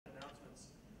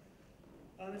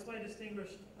It's my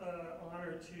distinguished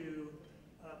honor to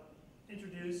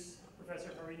introduce Professor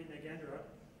Harini Nagendra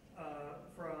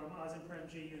from Azim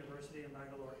Premji University in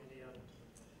Bangalore, India.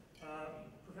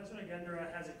 Professor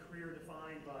Nagendra has a career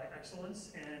defined by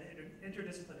excellence and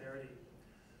interdisciplinarity.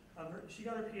 She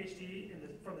got her PhD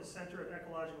from the Center of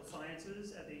Ecological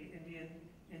Sciences at the Indian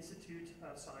Institute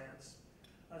of Science.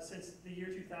 Since the year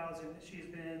 2000, she's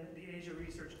been the Asia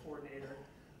Research Coordinator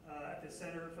at the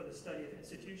Center for the Study of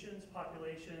Institutions,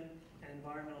 Population, and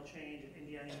Environmental Change at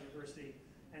Indiana University.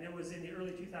 And it was in the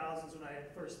early 2000s when I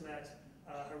had first met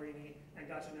Harini and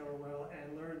got to know her well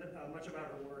and learned much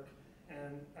about her work.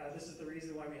 And this is the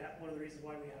reason why one of the reasons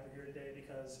why we have her here today,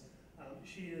 because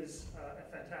she is a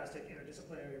fantastic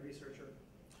interdisciplinary researcher.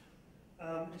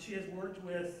 She has worked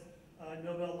with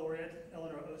Nobel laureate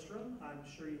Elinor Ostrom. I'm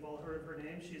sure you've all heard of her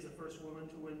name. She's the first woman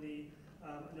to win the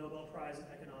Nobel Prize in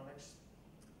Economics.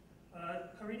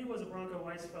 Harini was a Bronco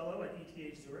Weiss Fellow at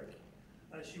ETH Zurich.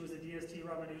 She was a DST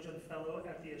Ramanujan Fellow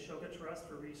at the Ashoka Trust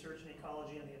for Research in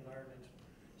Ecology and the Environment.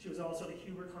 She was also the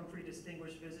Hubert Humphrey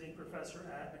Distinguished Visiting Professor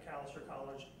at Macalester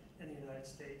College in the United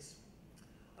States.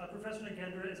 Professor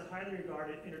Nagendra is a highly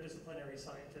regarded interdisciplinary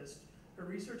scientist. Her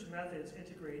research methods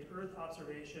integrate Earth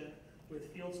observation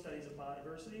with field studies of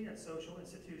biodiversity and social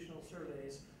institutional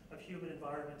surveys of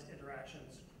human-environment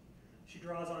interactions. She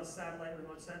draws on satellite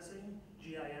remote sensing,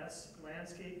 GIS,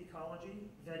 landscape ecology,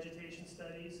 vegetation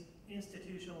studies,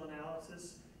 institutional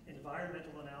analysis,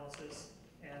 environmental analysis,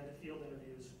 and field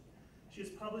interviews. She has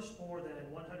published more than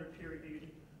 100 peer-reviewed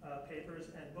papers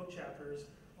and book chapters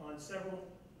on several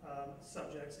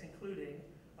subjects, including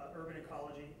urban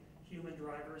ecology, human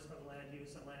drivers of land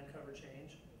use and land cover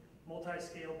change,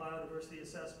 multi-scale biodiversity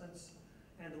assessments,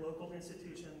 and local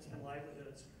institutions and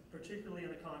livelihoods, particularly in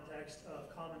the context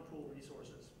of common pool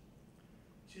resources.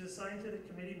 She's a scientific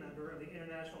committee member of the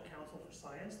International Council for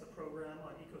Science, the program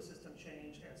on ecosystem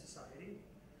change and society.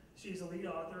 She's a lead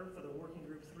author for the Working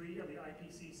Group 3 of the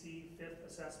IPCC 5th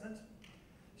Assessment.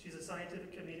 She's a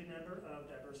scientific committee member of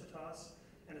Diversitas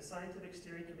and a scientific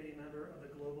steering committee member of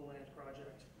the Global Land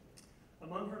Project.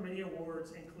 Among her many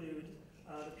awards include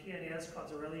the PNAS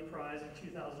Cozzarelli Prize in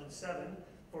 2007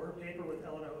 for her paper with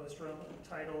Elinor Ostrom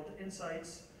titled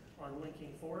Insights on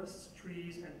Linking Forests,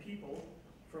 Trees, and People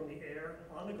from the Air,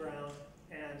 on the Ground,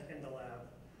 and in the Lab.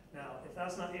 Now, if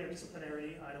that's not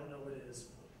interdisciplinarity, I don't know what is.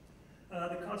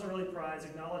 The Cozzarelli Prize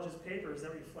acknowledges papers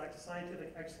that reflect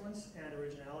scientific excellence and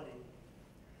originality.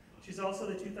 She's also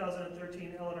the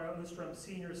 2013 Elinor Ostrom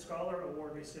Senior Scholar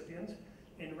Award recipient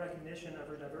in recognition of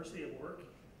her diversity of work,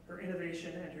 her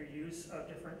innovation and her use of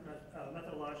different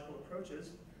methodological approaches,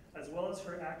 as well as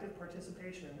her active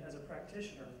participation as a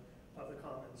practitioner of the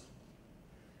commons.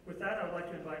 With that, I would like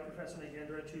to invite Professor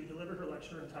Nagendra to deliver her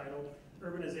lecture entitled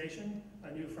Urbanization,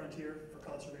 a New Frontier for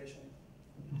Conservation.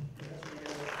 Professor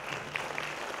Nagendra.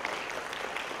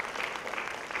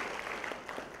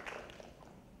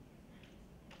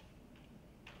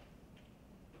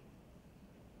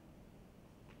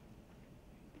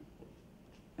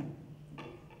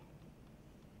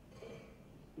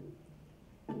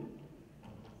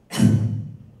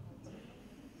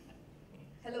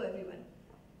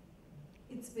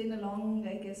 It's been a long,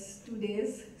 I guess, 2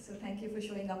 days, so thank you for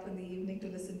showing up in the evening to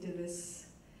listen to this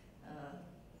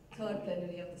third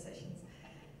plenary of the sessions.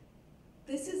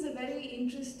 This is a very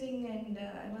interesting and,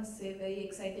 I must say, very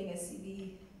exciting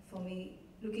SCB for me,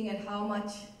 looking at how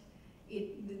much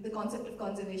the concept of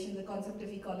conservation, the concept of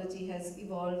ecology has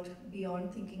evolved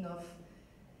beyond thinking of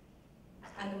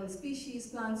animal species,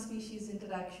 plant species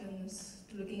interactions,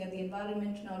 to looking at the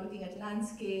environment, now looking at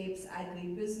landscapes,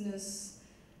 agribusiness,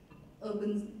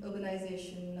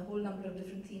 urbanization, a whole number of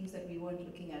different themes that we weren't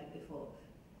looking at before.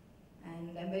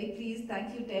 And I'm very pleased,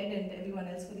 thank you Ted and everyone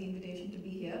else for the invitation to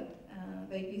be here.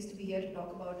 Very pleased to be here to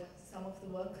talk about some of the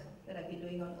work that I've been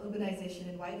doing on urbanization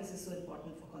and why this is so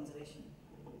important for conservation.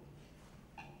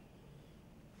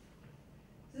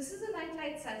 This is a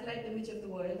night satellite image of the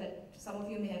world that some of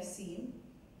you may have seen.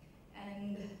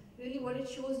 And really what it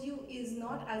shows you is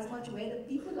not as much where the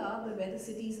people are, but where the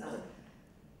cities are.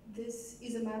 This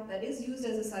is a map that is used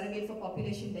as a surrogate for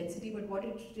population density, but what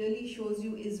it really shows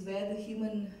you is where the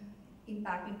human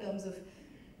impact in terms of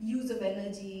use of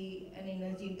energy and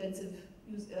energy-intensive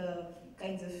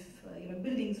kinds of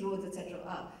buildings, roads, etc.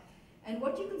 are. And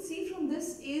what you can see from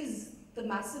this is the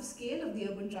massive scale of the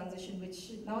urban transition,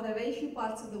 which now there are very few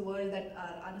parts of the world that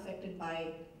are unaffected by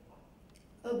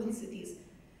urban cities.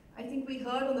 I think we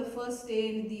heard on the first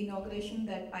day in the inauguration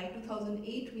that by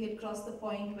 2008 we had crossed the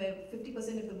point where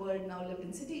 50% of the world now lived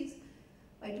in cities.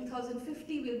 By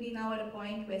 2050 we'll be now at a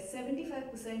point where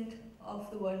 75%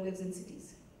 of the world lives in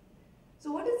cities.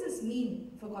 So what does this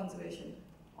mean for conservation?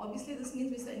 Obviously, this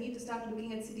means we need to start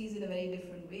looking at cities in a very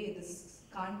different way. This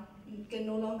can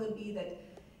no longer be that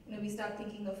we start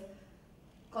thinking of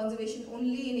conservation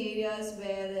only in areas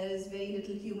where there is very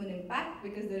little human impact,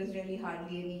 because there is really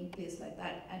hardly any place like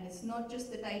that. And it's not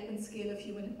just the type and scale of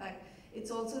human impact,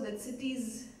 it's also that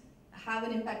cities have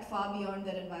an impact far beyond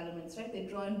their environments, right? They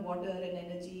draw in water and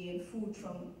energy and food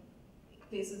from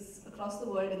places across the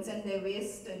world and send their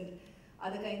waste and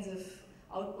other kinds of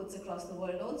outputs across the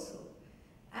world also.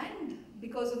 And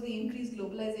because of the increased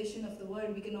globalization of the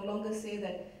world, we can no longer say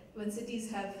that when cities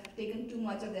have taken too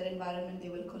much of their environment, they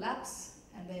will collapse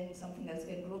and then something else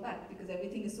can grow back, because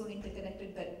everything is so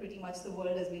interconnected that pretty much the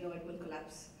world as we know it will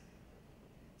collapse.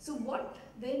 So what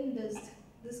then does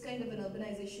this kind of an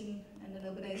urbanization and an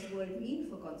urbanized world mean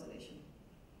for conservation?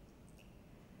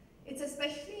 It's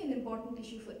especially an important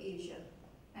issue for Asia.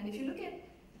 And if you look at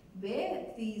where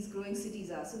these growing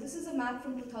cities are, so this is a map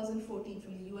from 2014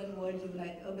 from the UN World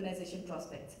Urbanization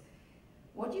Prospects.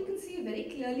 What you can see very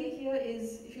clearly here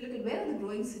is, if you look at where are the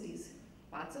growing cities,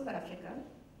 parts of Africa,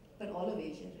 but all of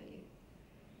Asia really.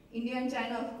 India and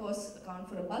China, of course, account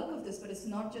for a bulk of this, but it's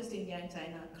not just India and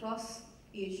China. Across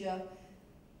Asia,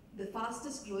 the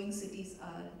fastest growing cities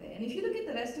are there. And if you look at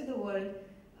the rest of the world,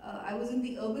 I was in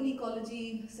the urban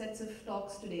ecology sets of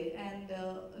talks today, and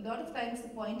a lot of times the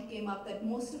point came up that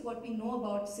most of what we know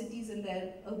about cities and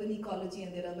their urban ecology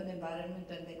and their urban environment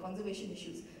and their conservation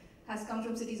issues has come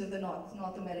from cities of the North,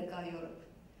 North America, Europe.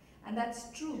 And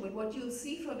that's true, but what you'll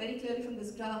see very clearly from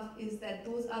this graph is that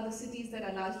those are the cities that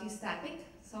are largely static.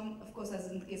 Some, of course,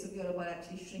 as in the case of Europe, are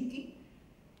actually shrinking.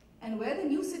 And where the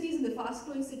new cities and the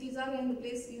fast-growing cities are in the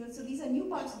place, so these are new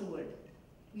parts of the world.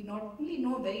 We not only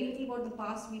know very little about the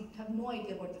past, we have no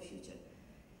idea about the future.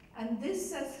 And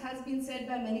this, as has been said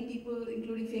by many people,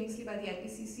 including famously by the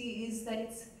IPCC, is that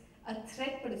it's a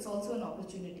threat, but it's also an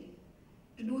opportunity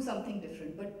to do something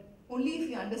different. But only if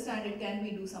we understand it can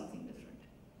we do something different.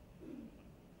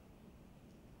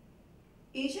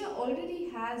 Asia already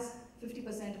has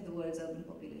 50% of the world's urban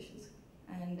populations.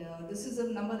 And this is a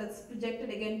number that's projected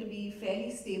again to be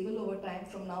fairly stable over time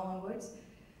from now onwards.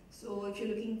 So if you're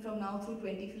looking from now through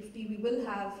 2050, we will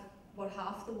have about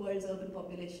half the world's urban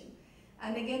population.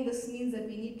 And again, this means that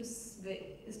we need to,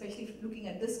 especially looking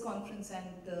at this conference and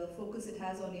the focus it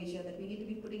has on Asia, that we need to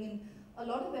be putting in a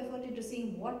lot of effort into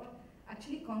seeing what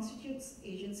actually constitutes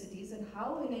Asian cities and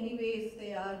how in any way, if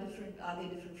they are they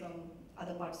different from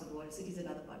other parts of the world, cities in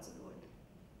other parts of the world.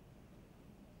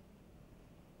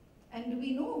 And do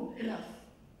we know enough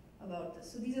about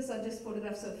this? So these are just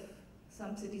photographs of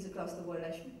some cities across the world.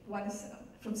 One is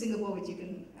from Singapore, which you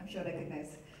can, I'm sure,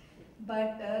 recognize.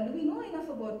 But do we know enough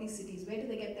about these cities? Where do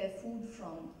they get their food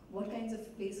from? What kinds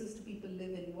of places do people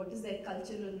live in? What is their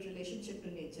cultural relationship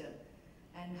to nature?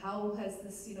 And how has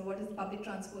this, what is the public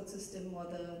transport system or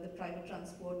the private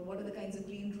transport? What are the kinds of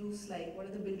green roofs like? What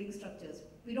are the building structures?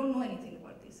 We don't know anything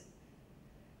about these.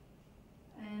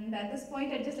 And at this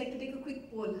point, I'd just like to take a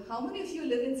quick poll. How many of you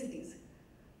live in cities?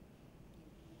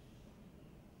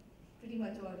 Pretty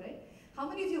much all, right? How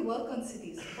many of you work on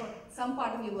cities? Or some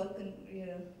part of your work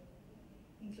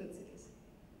includes cities?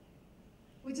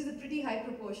 Which is a pretty high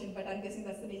proportion, but I'm guessing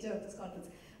that's the nature of this conference.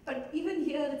 But even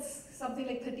here, it's something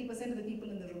like 30% of the people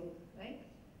in the room, right?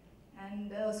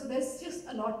 And so there's just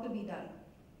a lot to be done.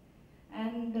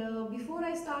 And before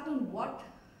I start on what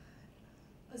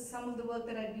is some of the work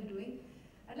that I've been doing,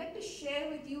 I'd like to share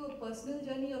with you a personal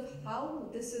journey of how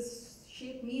this has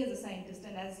shaped me as a scientist.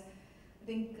 And as I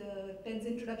think Ted's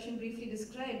introduction briefly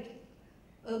described,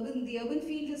 the urban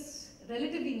field is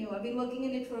relatively new. I've been working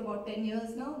in it for about 10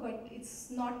 years now, but it's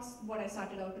not what I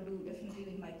started out to do,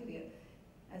 definitely in my career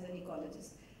as an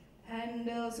ecologist.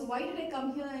 And so why did I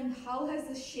come here, and how has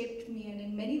this shaped me? And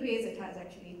in many ways it has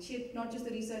actually. It shaped not just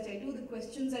the research I do, the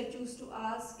questions I choose to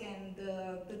ask, and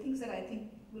the things that I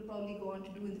think will probably go on to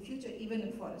do in the future, even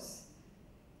in forests.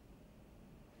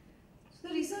 So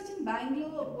the research in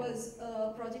Bangalore was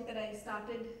a project that I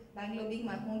started, Bangalore being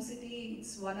my home city.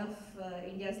 It's one of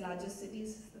India's largest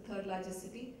cities, the third largest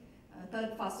city,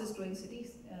 third fastest growing city,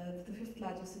 the fifth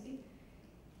largest city.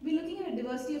 We're looking at a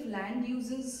diversity of land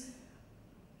uses,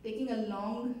 taking a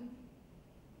long,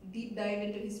 deep dive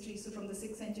into history, so from the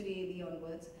 6th century AD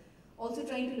onwards. Also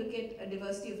trying to look at a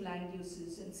diversity of land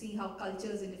uses and see how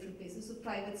cultures in different places, so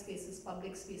private spaces,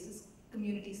 public spaces,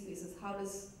 community spaces, how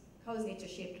is nature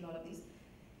shaped in all of these.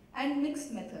 And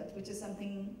mixed methods, which is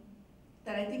something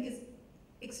that I think is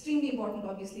extremely important,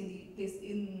 obviously,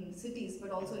 in cities,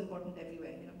 but also important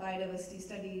everywhere. Biodiversity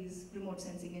studies, remote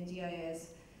sensing and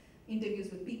GIS,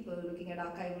 interviews with people, looking at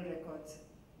archival records.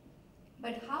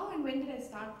 But how and when did I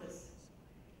start this?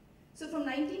 So from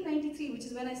 1993, which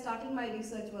is when I started my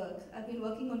research work, I've been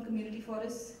working on community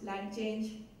forests, land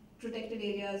change, protected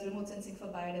areas, remote sensing for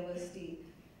biodiversity,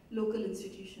 local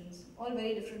institutions, all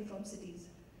very different from cities,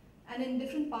 and in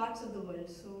different parts of the world.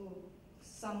 So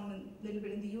some a little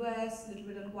bit in the US, a little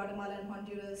bit in Guatemala and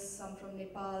Honduras, some from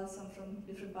Nepal, some from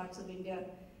different parts of India.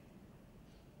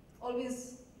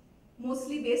 Always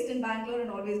mostly based in Bangalore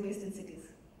and always based in cities,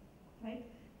 right?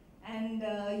 And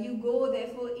you go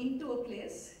therefore into a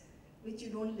place which you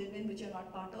don't live in, which you're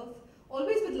not part of,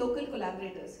 always with local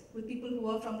collaborators, with people who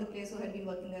are from the place who had been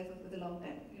working there for a long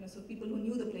time, so people who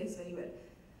knew the place very well.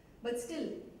 But still,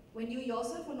 when you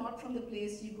yourself are not from the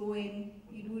place, you go in,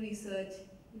 you do research,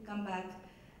 you come back,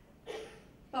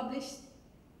 publish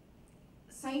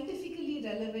scientifically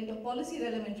relevant or policy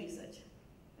relevant research,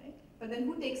 right? But then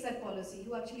who takes that policy?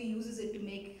 Who actually uses it to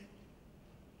make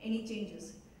any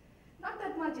changes? Not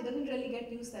that much, it doesn't really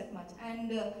get used that much.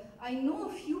 And I know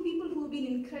a few people who have been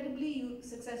incredibly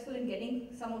successful in getting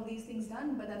some of these things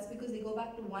done, but that's because they go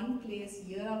back to one place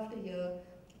year after year,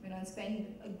 and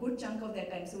spend a good chunk of their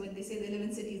time. So when they say they live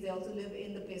in cities, they also live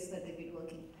in the place that they've been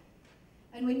working.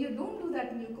 And when you don't do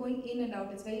that, when you're going in and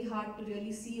out, it's very hard to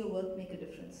really see your work make a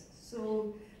difference.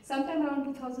 So sometime around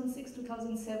 2006,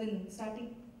 2007,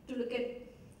 starting to look at,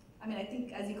 I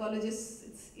think as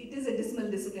ecologists, it is a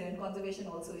dismal discipline, and conservation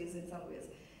also is in some ways.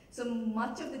 So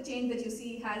much of the change that you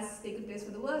see has taken place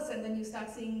for the worse, and then you start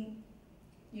seeing,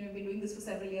 we've been doing this for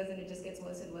several years and it just gets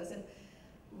worse and worse. And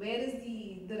where is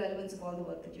the relevance of all the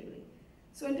work that you're doing?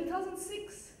 So in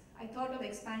 2006, I thought of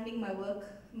expanding my work,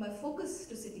 my focus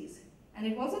to cities. And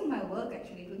it wasn't my work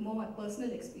actually, it was more my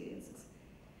personal experiences.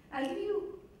 I'll give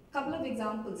you a couple of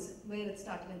examples where it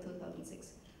started in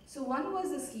 2006. So one was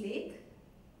this lake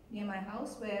near my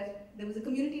house where there was a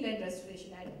community-led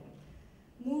restoration. I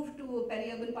moved to a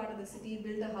peri-urban part of the city,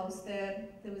 built a house there.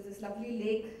 There was this lovely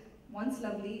lake, once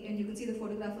lovely, and you can see the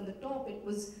photograph on the top. It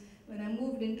was, when I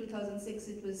moved in 2006,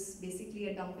 it was basically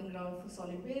a dumping ground for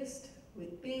solid waste,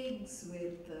 with pigs,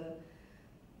 with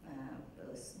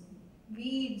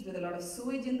weeds, with a lot of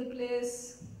sewage in the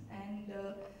place. And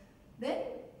then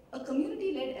a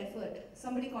community-led effort.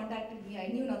 Somebody contacted me. I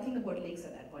knew nothing about lakes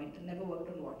at that point and never worked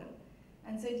on water.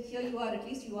 And said, here you are, at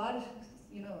least you are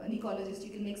an ecologist,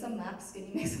 you can make some maps, can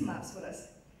you make some maps for us?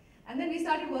 And then we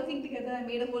started working together. I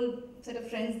made a whole set of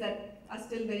friends that are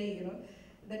still very,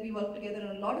 that we work together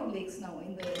on a lot of lakes now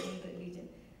in the region.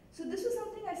 So this was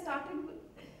something I started with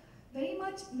very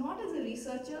much not as a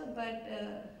researcher, but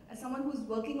as someone who's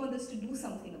working on this to do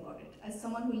something about it, as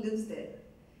someone who lives there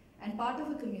and part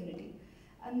of a community.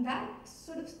 And that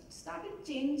sort of started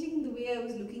changing the way I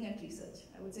was looking at research,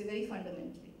 I would say very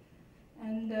fundamentally.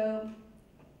 And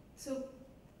so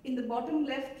in the bottom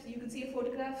left, you can see a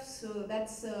photograph. So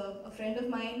that's a friend of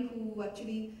mine who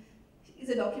actually is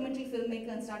a documentary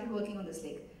filmmaker and started working on this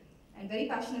lake. And very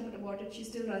passionate about it. She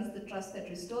still runs the trust that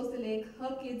restores the lake.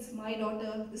 Her kids, my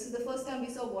daughter, this is the first time we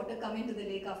saw water come into the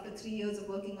lake after 3 years of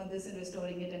working on this and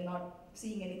restoring it and not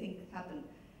seeing anything happen.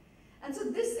 And so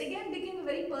this again became a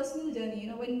very personal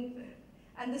journey,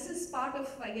 and this is part of,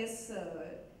 I guess,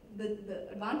 the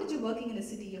advantage of working in a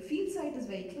city. Your field site is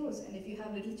very close, and if you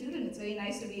have little children, it's very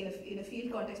nice to be in a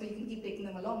field context where you can keep taking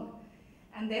them along.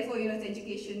 And therefore, it's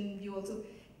education. You also,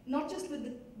 not just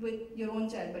with your own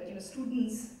child, but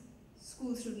students,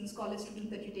 school students, college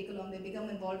students that you take along, they become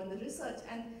involved in the research.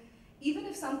 And even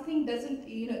if something doesn't,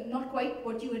 not quite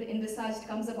what you had envisaged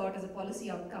comes about as a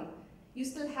policy outcome, you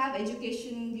still have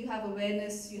education, you have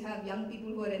awareness, you have young people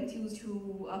who are enthused,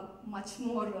 who are much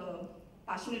more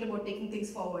passionate about taking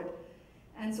things forward.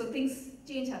 And so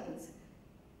change happens.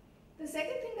 The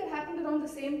second thing that happened around the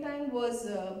same time was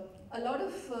a lot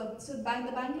of, the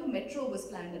Bangalore Metro was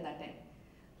planned at that time.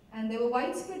 And there were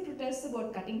widespread protests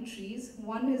about cutting trees.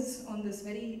 One is on this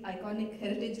very iconic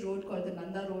heritage road called the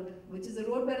Nanda Road, which is a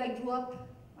road where I grew up.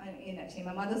 Actually,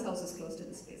 my mother's house is close to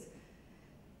this place.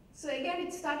 So again,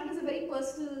 it started as a very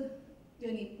personal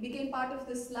journey, became part of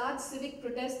this large civic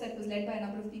protest that was led by a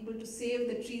number of people to save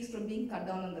the trees from being cut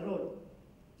down on the road.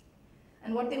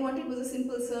 And what they wanted was a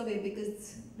simple survey,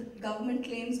 because the government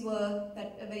claims were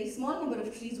that a very small number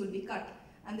of trees would be cut,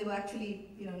 and they were actually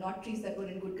not trees that were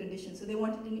in good condition. So they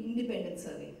wanted an independent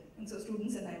survey. And so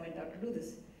students and I went out to do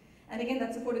this. And again,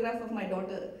 that's a photograph of my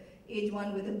daughter, age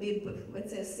 1, with a bib that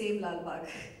says, "Save Lal Bagh."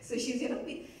 So she's,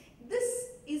 this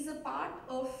is a part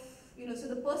of, so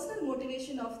the personal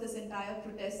motivation of this entire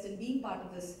protest and being part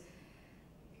of this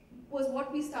was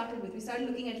what we started with. We started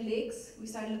looking at lakes, we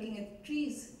started looking at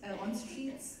trees on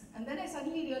streets, and then I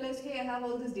suddenly realized, hey, I have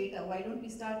all this data, why don't we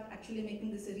start actually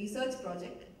making this a research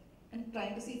project and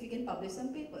trying to see if we can publish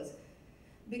some papers?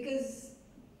 Because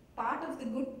part of the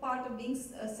good part of being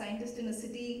a scientist in a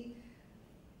city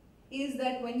is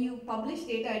that when you publish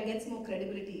data, it gets more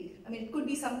credibility. I mean, it could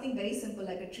be something very simple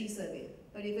like a tree survey,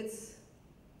 but if it's,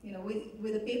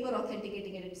 with a paper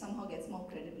authenticating it, it somehow gets more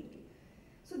credibility.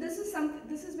 So this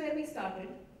is where we started.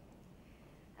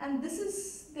 And this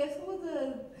is, therefore,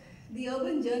 the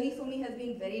urban journey for me has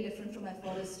been very different from my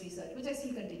forest research, which I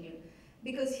still continue.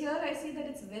 Because here I see that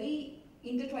it's very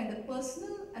intertwined. The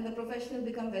personal and the professional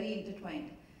become very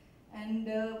intertwined. And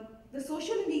the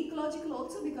social and the ecological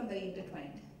also become very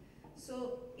intertwined.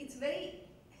 So it's very,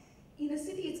 in a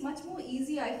city, it's much more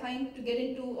easy, I find, to get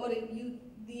into, or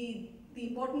the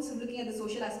importance of looking at the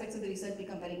social aspects of the research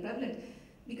become very prevalent.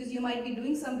 Because you might be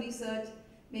doing some research,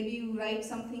 maybe you write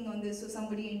something on this, or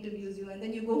somebody interviews you, and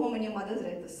then you go home and your mother's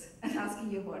read this and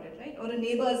asking you about it, right? Or a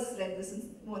neighbor's read this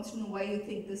and wants to know why you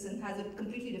think this and has a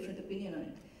completely different opinion on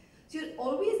it. So you're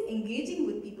always engaging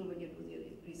with people when you do your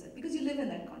research, because you live in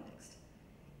that context.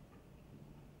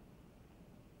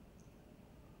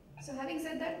 So having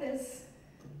said that, there's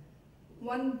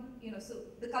one, so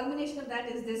the culmination of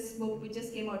that is this book which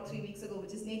just came out 3 weeks ago,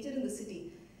 which is Nature in the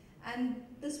City. And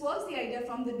this was the idea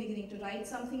from the beginning, to write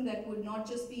something that would not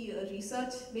just be a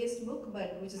research-based book,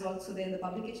 but which is also there in the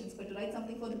publications, but to write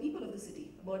something for the people of the city,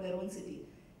 about their own city,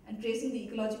 and tracing the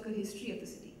ecological history of the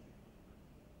city.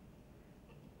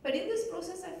 But in this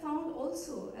process, I found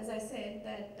also, as I said,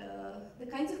 that the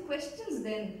kinds of questions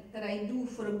then that I do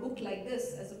for a book like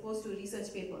this, as opposed to a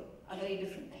research paper, are very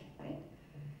different, right?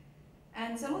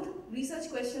 And some of the research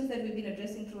questions that we've been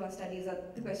addressing through our studies are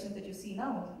the questions that you see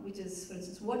now, which is, for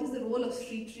instance, what is the role of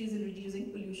street trees in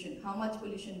reducing pollution? How much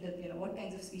pollution, what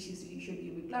kinds of species should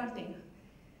you be planting?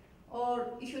 Or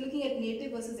if you're looking at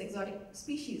native versus exotic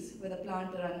species, whether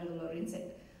plant or animal or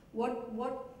insect,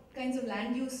 what kinds of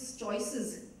land use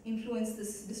choices influence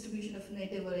this distribution of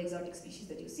native or exotic species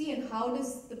that you see, and how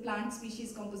does the plant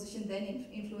species composition then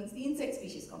influence the insect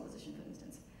species composition, for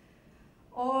instance?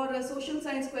 Or a social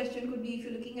science question could be if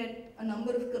you're looking at a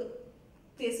number of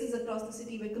places across the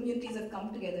city where communities have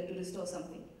come together to restore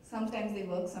something. Sometimes they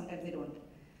work, sometimes they don't.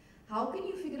 How can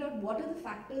you figure out what are the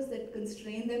factors that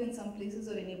constrain them in some places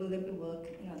or enable them to work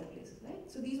in other places, right?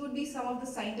 So these would be some of the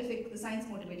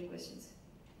science-motivated questions.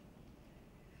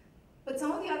 But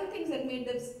some of the other things that made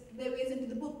their ways into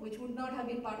the book, which would not have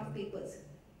been part of papers,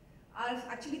 are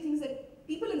actually things that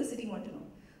people in the city want to know.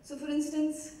 So for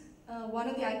instance, one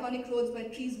of the iconic roads where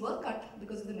trees were cut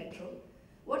because of the metro.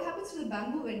 What happens to the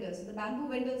bamboo vendors? The bamboo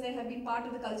vendors, they have been part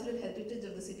of the cultural heritage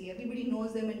of the city. Everybody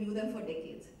knows them and knew them for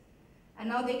decades. And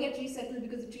now they get resettled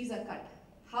because the trees are cut.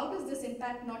 How does this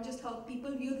impact not just how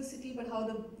people view the city, but how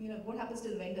what happens to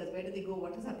the vendors? Where do they go?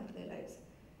 What has happened to their lives?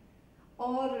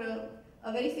 Or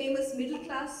a very famous middle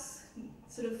class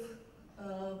sort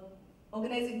of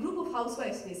organizing group of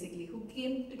housewives, basically, who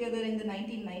came together in the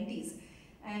 1990s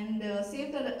and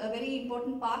saved a very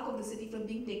important park of the city from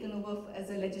being taken over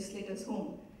as a legislator's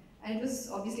home. And it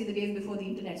was obviously the days before the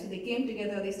internet, so they came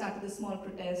together, they started a small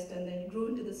protest, and then grew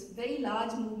into this very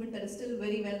large movement that is still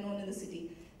very well known in the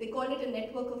city. They called it a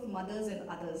network of mothers and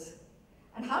others.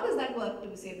 And how does that work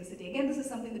to save the city? Again, this is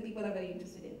something that people are very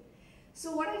interested in.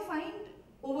 So what I find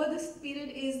over this period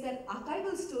is that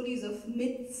archival stories of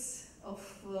myths, of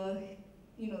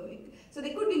so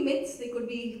they could be myths, they could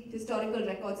be historical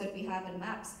records that we have and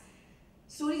maps.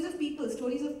 Stories of people,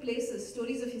 stories of places,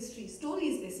 stories of history,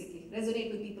 stories basically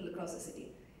resonate with people across the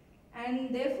city.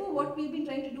 And therefore what we've been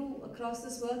trying to do across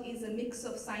this work is a mix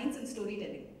of science and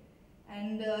storytelling.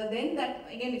 And then that,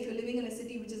 again, if you're living in a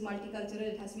city which is multicultural,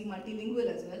 it has to be multilingual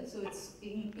as well. So it's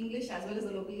in English as well as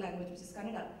the local language, which is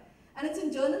Kannada. And it's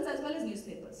in journals as well as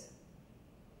newspapers.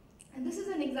 And this is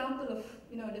an example of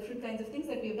different kinds of things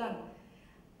that we've done.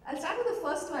 I'll start with the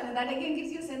first one, and that again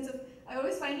gives you a sense of, I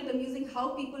always find it amusing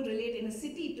how people relate in a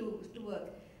city to work.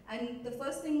 And the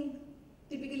first thing,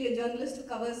 typically a journalist who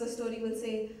covers a story will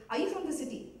say, are you from the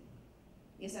city?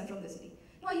 Yes, I'm from the city.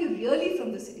 No, are you really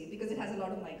from the city? Because it has a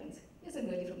lot of migrants. Yes, I'm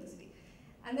really from the city.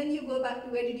 And then you go back to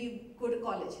where did you go to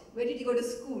college? Where did you go to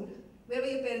school? Where were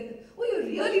your parents? Oh, you're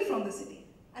really from the city.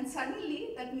 And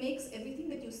suddenly that makes everything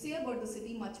that you say about the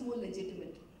city much more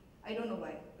legitimate. I don't know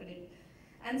why, but it.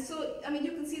 And so, I mean,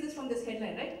 you can see this from this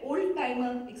headline, right?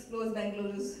 Old-timer explores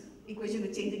Bengaluru's equation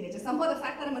with changing nature. Somehow the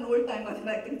fact that I'm an old-timer, that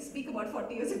I can speak about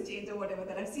 40 years of change or whatever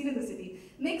that I've seen in the city,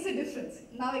 makes a difference.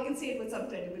 Now I can say it with some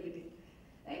credibility,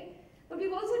 right? But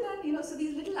we've also done, so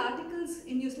these little articles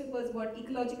in newspapers about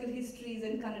ecological histories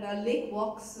in Kannada, lake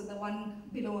walks, so the one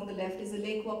below on the left is a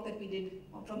lake walk that we did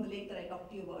from the lake that I talked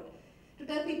to you about, to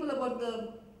tell people about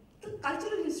the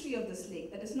cultural history of this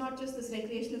lake, that is not just this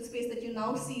recreational space that you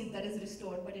now see that is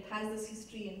restored, but it has this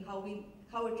history and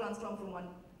how it transformed from one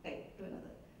type to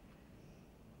another.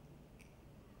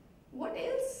 What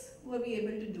else were we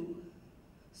able to do?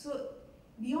 So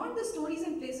beyond the stories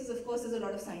and places, of course, there's a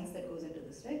lot of science that goes into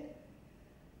this, right?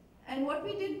 And what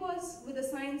we did was, with the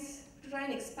science, to try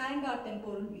and expand our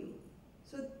temporal view.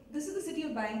 So this is the city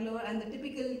of Bangalore, and the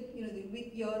typical,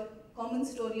 your common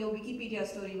story or Wikipedia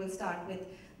story will start with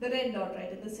the red dot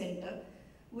right at the center,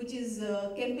 which is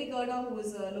Kempegowda, who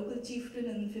was a local chieftain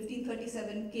in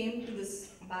 1537, came to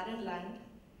this barren land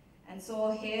and saw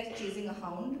a hare chasing a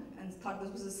hound and thought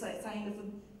this was a sign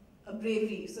of a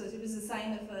bravery. So it was a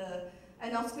sign of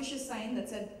an auspicious sign that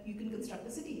said, you can construct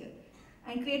a city here.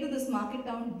 And created this market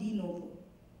town de novo,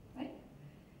 right?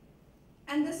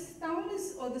 And this town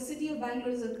is, or the city of Bangalore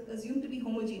is assumed to be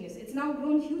homogeneous. It's now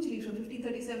grown hugely from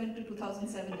 1537 to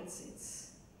 2007.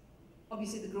 It's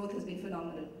obviously the growth has been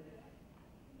phenomenal.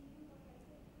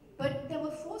 But there were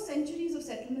 4 centuries of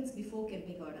settlements before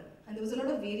Kempegowda, and there was a lot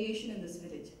of variation in this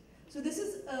village. So this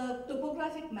is a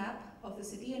topographic map of the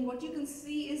city, and what you can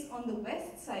see is on the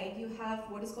west side, you have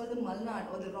what is called the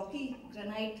Malnad, or the rocky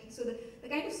granite. So the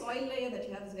kind of soil layer that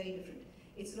you have is very different.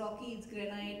 It's rocky, it's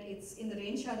granite, it's in the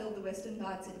rain shadow of the Western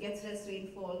Ghats, it gets less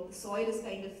rainfall, the soil is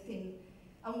kind of thin.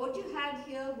 And what you had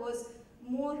here was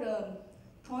more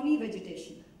thorny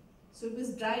vegetation. So it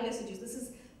was dry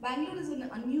deciduous. Bangalore is an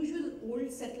unusual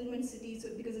old settlement city, so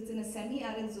because it's in a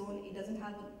semi-arid zone, it doesn't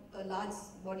have a large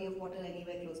body of water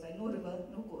anywhere close by, no river,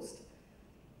 no coast,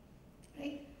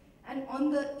 right? And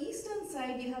on the eastern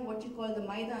side, you have what you call the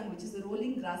Maidan, which is the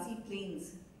rolling grassy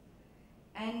plains.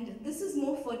 And this is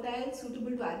more fertile,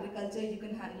 suitable to agriculture. You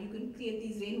can create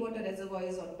these rainwater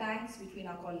reservoirs or tanks, which we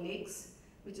now call lakes,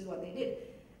 which is what they did.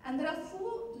 And there are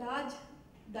 4 large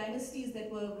dynasties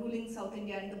that were ruling South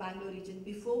India and the Bangalore region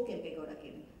before Kempegowda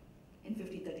came in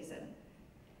 1537.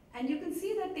 And you can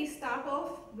see that they start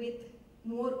off with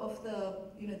more of the,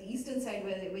 the eastern side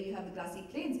where you have the grassy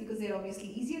plains, because they're obviously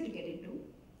easier to get into.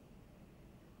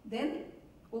 Then,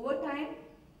 over time,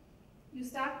 you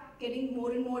start getting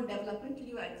more and more development till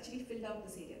you actually filled out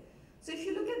this area. So if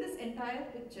you look at this entire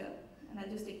picture, and I'll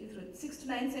just take you through it, 6th to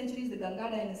 9th centuries, the Ganga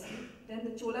dynasty, then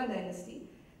the Chola dynasty,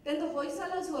 then the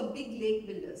Hoysalas, who are big lake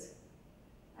builders.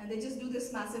 And they just do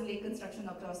this massive lake construction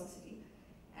across the city.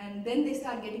 And then they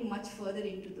start getting much further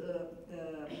into the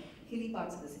hilly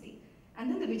parts of the city. And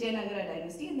then the Vijayanagara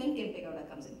dynasty, and then Kempegowda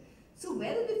comes in. So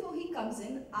well before he comes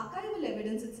in, archival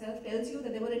evidence itself tells you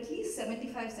that there were at least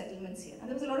 75 settlements here, and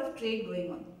there was a lot of trade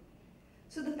going on.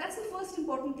 So that's the first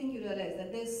important thing you realize,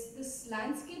 that this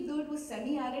landscape, though it was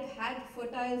semi-arid, had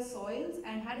fertile soils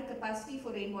and had a capacity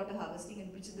for rainwater harvesting,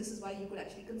 and this is why you could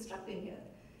actually construct in here.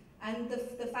 And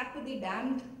the fact that they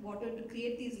dammed water to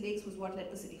create these lakes was what let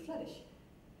the city flourish.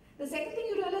 The second thing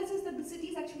you realize is that the city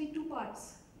is actually 2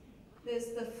 parts. There's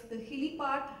the hilly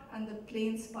part and the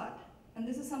plains part. And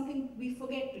this is something we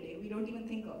forget today, we don't even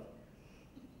think of.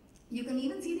 You can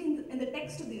even see in the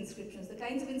text of the inscriptions, the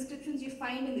kinds of inscriptions you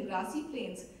find in the grassy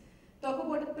plains talk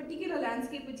about a particular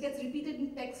landscape which gets repeated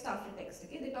in text after text.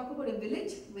 Okay? They talk about a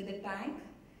village with a tank,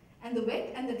 and the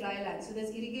wet and the dry lands. So there's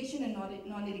irrigation and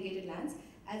non-irrigated lands,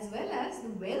 as well as the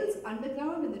wells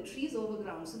underground and the trees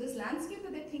overground. So this landscape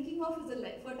that they're thinking of is a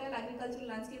fertile agricultural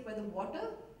landscape where the water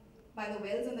by the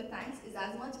wells and the tanks is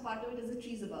as much part of it as the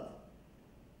trees above.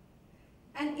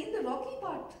 And in the rocky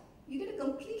part, you get a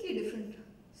completely different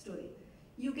story.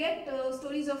 You get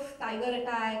stories of tiger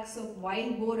attacks, of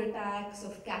wild boar attacks,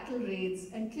 of cattle raids,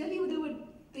 and clearly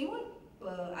they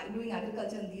weren't doing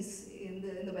agriculture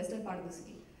in the western part of the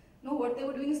city. No, what they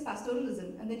were doing is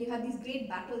pastoralism, and then you have these great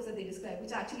battles that they describe,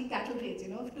 which are actually cattle raids,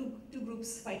 of two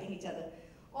groups fighting each other.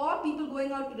 Or people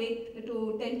going out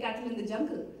to tend cattle in the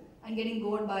jungle and getting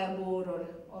gored by a boar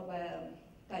or by a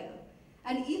tiger.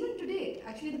 And even today,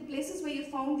 actually the places where you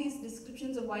found these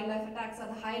descriptions of wildlife attacks are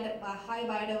the high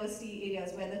biodiversity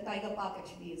areas where the tiger park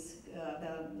actually is,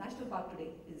 the national park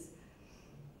today is.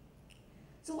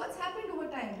 So what's happened over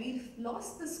time? We've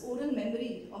lost this oral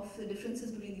memory of the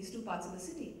differences between these 2 parts of the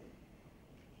city.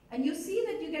 And you see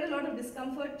that you get a lot of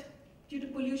discomfort due to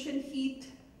pollution,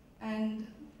 heat, and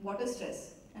water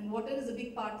stress. And water is a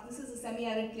big part. This is a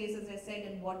semi-arid place, as I said,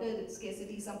 and water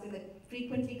scarcity is something that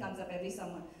frequently comes up every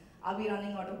summer. Are we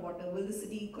running out of water? Will the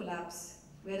city collapse?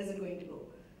 Where is it going to go?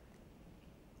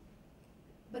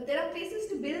 But there are places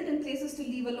to build and places to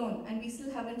leave alone, and we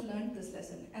still haven't learned this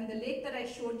lesson. And the lake that I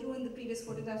showed you in the previous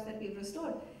photographs that we've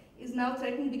restored is now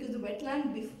threatened because the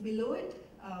wetland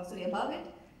above it,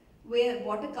 where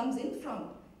water comes in from,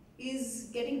 is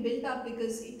getting built up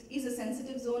because it is a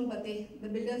sensitive zone, but the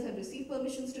builders have received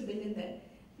permissions to build in there.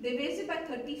 They raised it by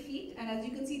 30 feet, and as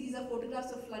you can see, these are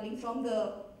photographs of flooding from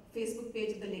the Facebook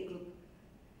page of the lake group.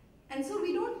 And so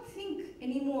we don't think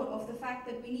anymore of the fact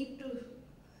that we need to,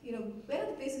 where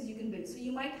are the places you can build? So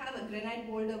you might have a granite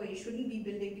boulder where you shouldn't be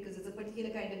building because it's a particular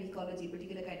kind of ecology,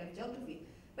 particular kind of geography,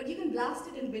 but you can blast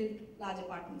it and build large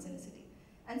apartments in a city.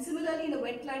 And similarly, in a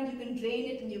wetland, you can drain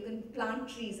it and you can plant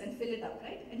trees and fill it up,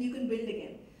 right? And you can build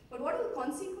again. But what are the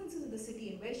consequences of the city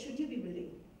and where should you be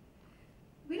building?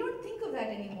 We don't think of that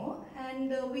anymore,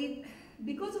 and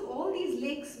because of all these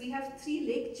lakes, we have 3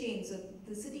 lake chains. So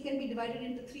the city can be divided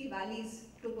into 3 valleys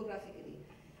topographically.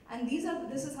 And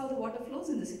this is how the water flows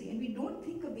in the city, and we don't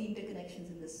think of the interconnections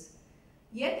in this.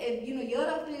 Yet, year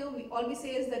after year, all we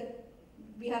say is that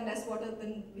we have less water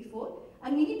than before,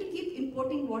 and we need to keep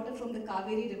importing water from the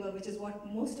Kaveri River, which is what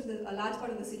a large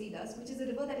part of the city does, which is a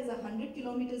river that is 100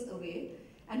 kilometers away,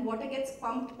 and water gets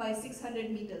pumped by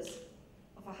 600 meters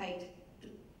of a height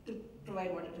to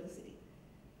provide water to the city.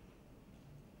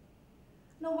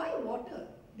 Now, why water?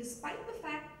 Despite the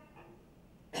fact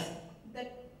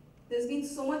that there's been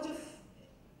so much of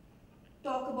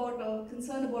talk about or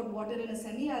concern about water in a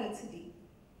semi-arid city,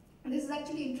 and this is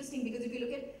actually interesting because if you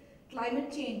look at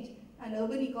climate change and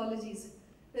urban ecologies,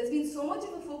 there's been so much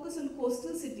of a focus on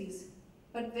coastal cities,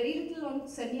 but very little on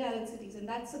semi-arid cities, and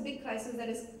that's a big crisis that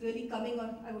is really coming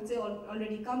on, I would say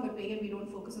already come, but again, we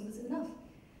don't focus on this enough.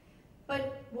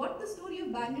 But what the story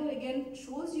of Bangalore again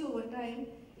shows you over time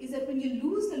is that when you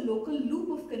lose the local loop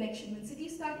of connection, when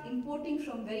cities start importing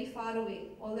from very far away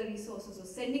all the resources or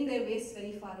sending their waste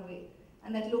very far away,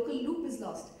 and that local loop is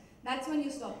lost, that's when you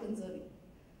stop conserving.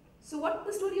 So what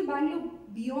the story of Bangalore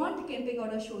beyond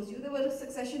Kempegowda shows you, there were a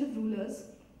succession of rulers.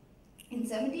 In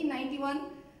 1791,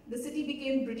 the city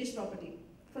became British property.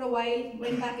 For a while,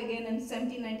 went back again, and in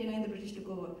 1799, the British took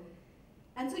over.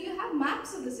 And so you have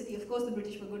maps of the city. Of course, the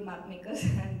British were good map makers,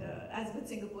 and as with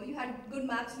Singapore, you had good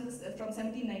maps from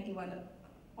 1791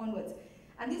 onwards.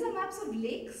 And these are maps of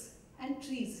lakes and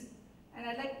trees. And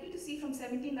I'd like you to see from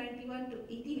 1791 to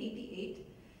 1888,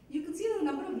 you can see that the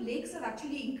number of lakes have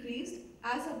actually increased,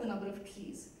 as have the number of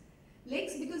trees.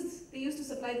 Lakes, because they used to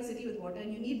supply the city with water,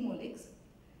 and you need more lakes.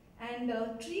 And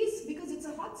trees, because it's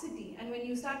a hot city, and when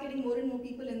you start getting more and more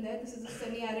people in there, this is a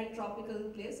semi-arid tropical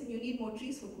place, and you need more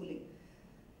trees for cooling.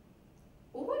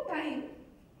 Over time,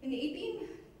 in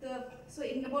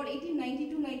about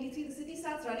 1892-93, the city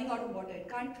starts running out of water. It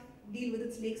can't deal with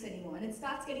its lakes anymore, and it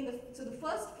starts getting so the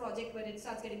first project where it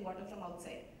starts getting water from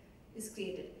outside is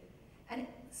created. And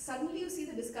suddenly you see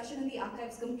the discussion in the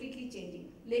archives completely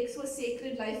changing. Lakes were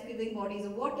sacred, life-giving bodies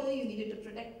of water, you needed to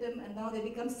protect them, and now they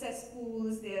become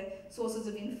cesspools, they're sources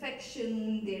of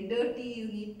infection, they're dirty, you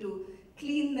need to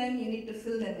clean them, you need to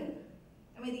fill them in.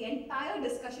 I mean, the entire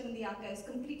discussion in the archives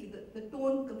completely, the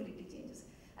tone completely changes.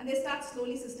 And they start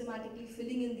slowly, systematically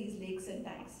filling in these lakes and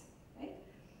tanks, right?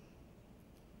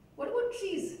 What about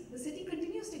trees? The city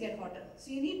continues to get hotter,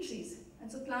 so you need trees.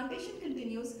 And so plantation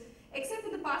continues, except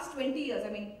in the past 20 years.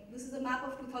 I mean, this is a map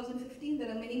of 2015.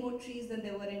 There are many more trees than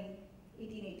there were in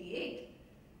 1888.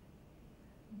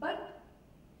 But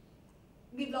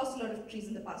we've lost a lot of trees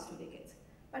in the past 2 decades.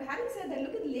 But having said that,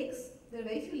 look at the lakes. There are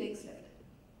very few lakes left.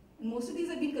 And most of these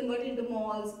have been converted into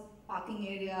malls, parking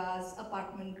areas,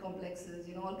 apartment complexes,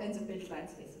 all kinds of built land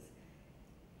spaces.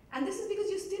 And this is because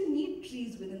you still need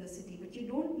trees within the city, but you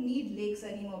don't need lakes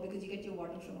anymore because you get your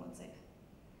water from outside.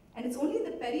 And it's only in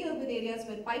the peri-urban areas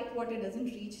where piped water doesn't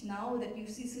reach now that you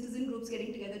see citizen groups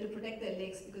getting together to protect their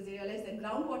lakes because they realize that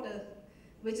groundwater,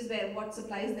 which is where what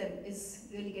supplies them, is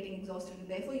really getting exhausted, and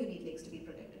therefore you need lakes to be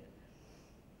protected.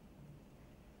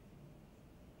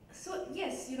 So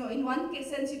yes, in one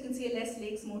sense you can say less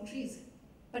lakes, more trees.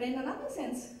 But in another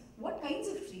sense, what kinds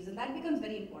of trees? And that becomes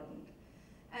very important.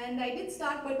 And I did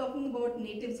start by talking about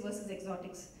natives versus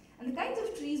exotics. And the kinds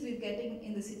of trees we're getting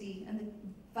in the city and the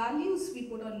values we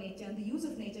put on nature and the use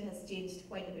of nature has changed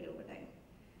quite a bit over time.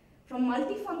 From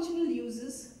multifunctional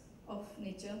uses of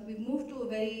nature, we've moved to a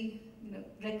very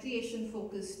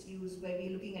recreation-focused use where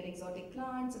we're looking at exotic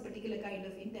plants, a particular kind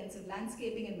of intensive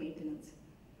landscaping and maintenance.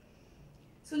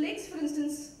 So lakes, for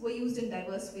instance, were used in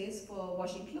diverse ways for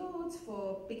washing clothes,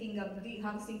 for picking up,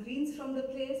 harvesting greens from the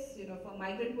place, for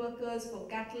migrant workers, for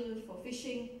cattle, for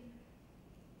fishing.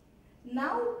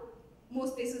 Now,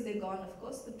 most places they're gone, of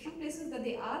course. The few places that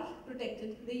they are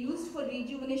protected, they're used for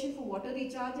rejuvenation, for water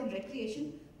recharge and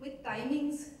recreation, with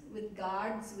timings, with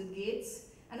guards, with gates,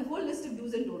 and a whole list of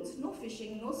do's and don'ts. No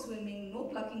fishing, no swimming, no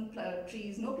plucking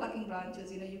trees, no plucking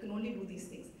branches, you can only do these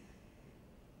things.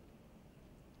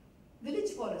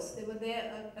 Village forests, they were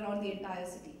there around the entire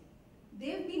city.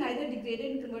 They've been either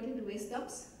degraded and converted into waste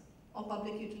dumps, or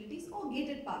public utilities, or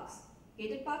gated parks.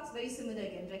 Gated parks, very similar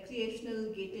again,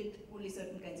 recreational, gated, only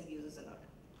certain kinds of users allowed.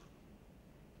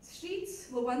 streets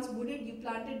were once wooded, you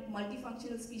planted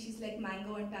multifunctional species like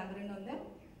mango and tamarind on them.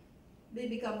 They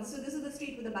become, so this is the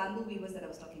street with the bamboo weavers that I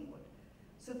was talking about.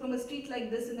 So from a street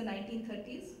like this in the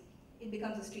 1930s, it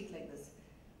becomes a street like this,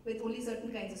 with only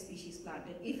certain kinds of species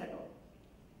planted, if at all.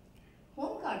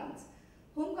 Home gardens.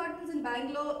 Home gardens in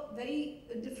Bangalore, very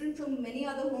different from many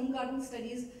other home garden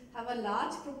studies, have a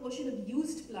large proportion of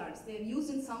used plants. They are used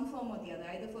in some form or the other,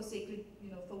 either for sacred,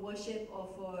 for worship, or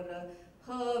for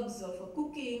herbs, or for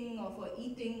cooking, or for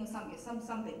eating, or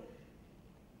something.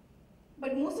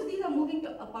 But most of these are moving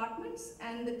to apartments,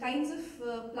 and the kinds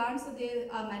of plants that they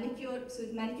are manicured, so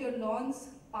manicured lawns,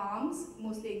 palms,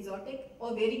 mostly exotic,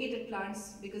 or variegated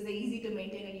plants because they're easy to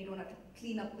maintain and you don't have to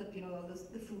clean up the,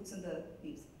 the fruits and the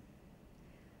leaves.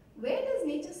 Where does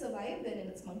nature survive then in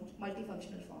its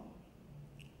multifunctional form?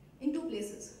 In two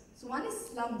places. So one is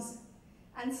slums.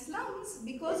 And slums,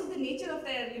 because of the nature of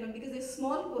their, because they're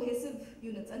small cohesive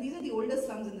units, and these are the older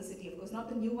slums in the city, of course, not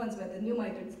the new ones where the new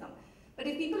migrants come. But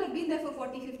if people have been there for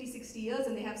 40, 50, 60 years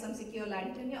and they have some secure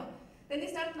land tenure, then they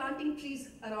start planting trees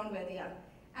around where they are.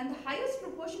 And the highest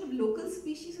proportion of local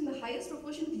species and the highest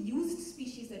proportion of used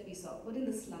species that we saw were in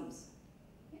the slums.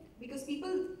 Because people,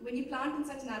 when you plant in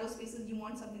such narrow spaces, you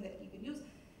want something that you can use.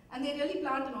 And they really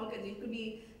plant in all kinds. It could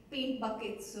be paint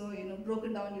buckets, so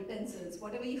broken down utensils,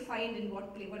 whatever you find in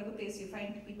whatever place you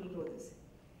find, people grow this.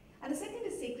 And the second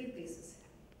is sacred places.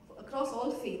 Across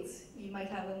all faiths, you might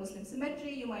have a Muslim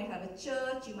cemetery, you might have a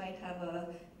church, you might have a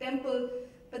temple,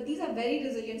 but these are very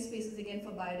resilient spaces again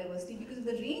for biodiversity because of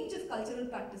the range of cultural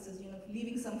practices,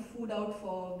 leaving some food out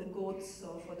for the goats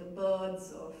or for the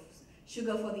birds or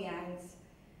sugar for the ants.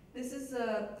 This is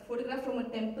a photograph from a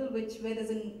temple where there's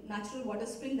a natural water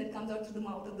spring that comes out through the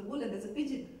mouth of the bull, and there's a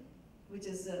pigeon which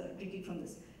is drinking from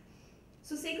this.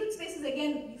 So sacred spaces,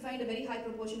 again, you find a very high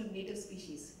proportion of native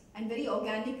species and very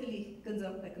organically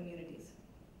conserved by communities.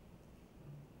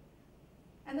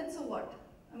 And then so what?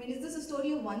 I mean, is this a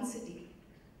story of one city?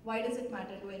 Why does it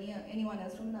matter to anyone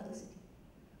else from another city?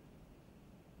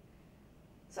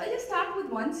 So I just start with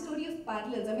one story of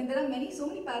parallels. I mean, there are so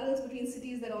many parallels between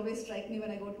cities that always strike me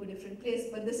when I go to a different place.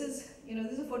 But this is,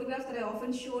 this is a photograph that I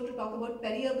often show to talk about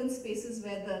peri-urban spaces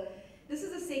where this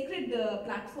is a sacred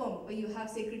platform where you have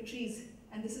sacred trees,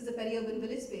 and this is a peri-urban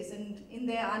village space. And in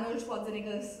there, Arnold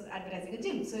Schwarzenegger is advertising a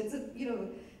gym. So it's a,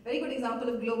 very good example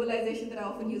of globalization that I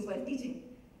often use while teaching.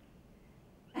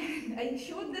 And I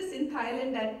showed this in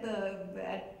Thailand at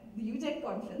the UJEC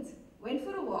conference. Went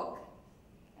for a walk.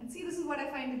 And see, this is what I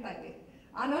find in Taipei.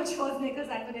 Arnold Schwarzenegger is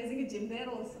advertising a gym there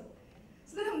also.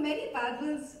 So there are many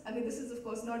parallels. I mean, this is of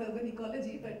course not urban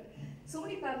ecology, but so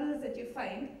many parallels that you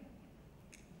find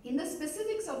in the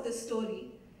specifics of this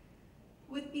story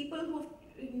with people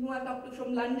who I've talked to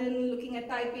from London, looking at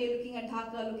Taipei, looking at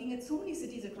Dhaka, looking at so many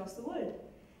cities across the world.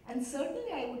 And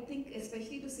certainly I would think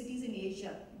especially to cities in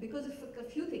Asia because of a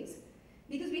few things.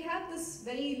 Because we have this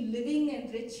very living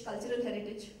and rich cultural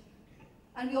heritage,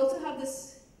 and we also have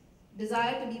this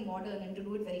desire to be modern and to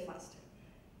do it very fast,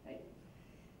 right?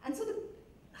 And so the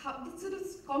sort of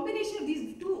combination of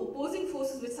these two opposing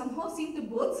forces which somehow seem to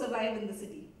both survive in the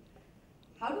city.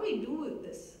 How do we do with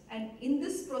this? And in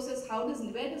this process,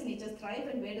 where does nature thrive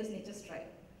and where does nature strive?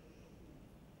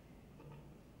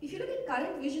 If you look at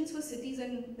current visions for cities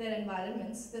and their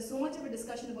environments, there's so much of a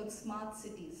discussion about smart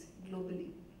cities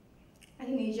globally, and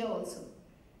in Asia also.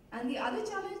 And the other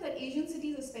challenge that Asian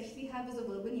cities especially have is of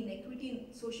urban inequity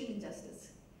and social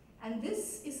injustice. And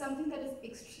this is something that is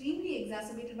extremely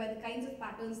exacerbated by the kinds of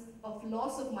patterns of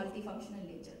loss of multifunctional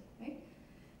nature, right?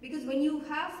 Because when you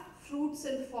have fruits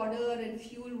and fodder and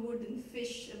fuel wood and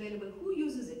fish available, who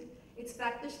uses it? It's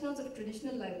practitioners of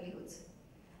traditional livelihoods,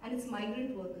 and it's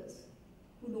migrant workers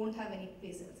who don't have any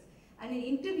place else. And in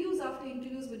interviews after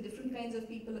interviews with different kinds of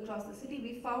people across the city,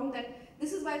 we found that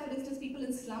this is why, for instance, people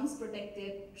in slums protect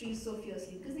their trees so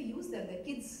fiercely, because they use them. Their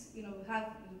kids,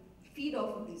 feed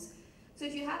off of these. So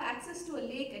if you have access to a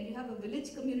lake and you have a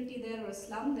village community there or a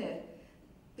slum there,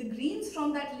 the greens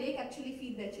from that lake actually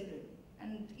feed their children.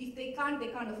 And if they can't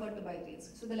afford to buy greens.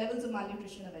 So the levels of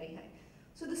malnutrition are very high.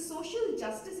 So the social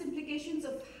justice implications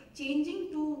of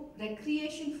changing to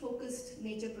recreation-focused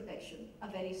nature protection are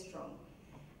very strong.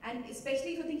 And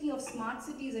especially if you're thinking of smart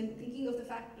cities and thinking of the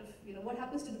fact of what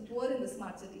happens to the poor in the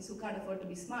smart cities who can't afford to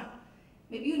be smart.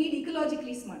 Maybe you need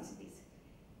ecologically smart cities,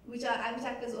 which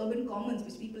act as urban commons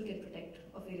which people can protect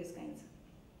of various kinds.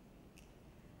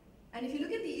 And if you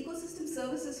look at the ecosystem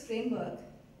services framework,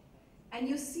 and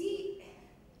you see,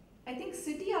 I think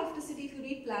city after city, if you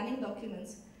read planning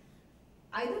documents,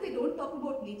 either they don't talk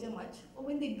about nature much, or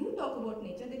when they do talk about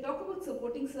nature, they talk about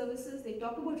supporting services, they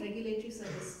talk about regulatory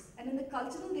services, and in the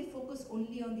cultural, they focus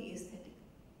only on the aesthetic.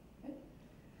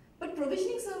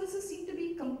 provisioning services seem to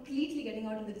be completely getting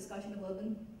out in the discussion of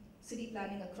urban city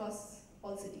planning across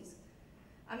all cities.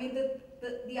 I mean,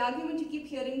 the argument you keep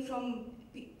hearing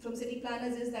from city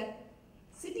planners is that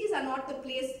cities are not the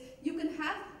place. You can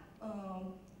have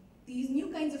these new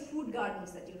kinds of food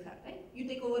gardens that you have, right? You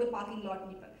take over a parking lot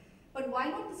and you plant. But why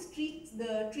not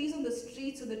the trees on the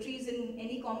streets or the trees in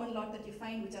any common lot that you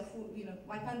find which are food,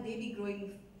 why can't they be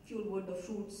growing fuel wood or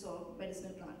fruits or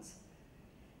medicinal plants?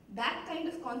 That kind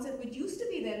of concept, which used to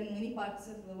be there in many parts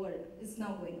of the world, is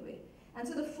now going away. And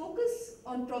so the focus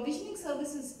on provisioning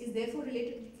services is therefore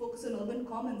related to the focus on urban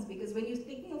commons, because when you're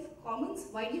thinking of commons,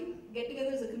 why do you get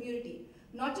together as a community?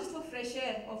 Not just for fresh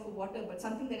air or for water, but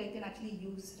something that I can actually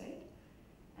use, right?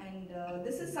 And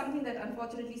this is something that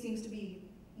unfortunately seems to be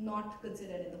not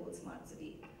considered in the whole smart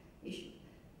city issue.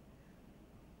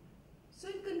 So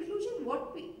in conclusion,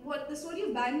 what the story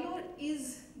of Bangalore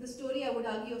is the story, I would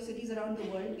argue, of cities around the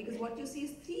world, because what you see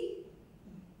is three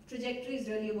trajectories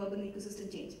really of urban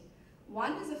ecosystem change.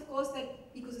 One is, of course,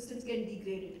 that ecosystems get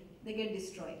degraded, they get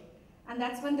destroyed. And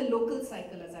that's when the local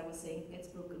cycle, as I was saying, gets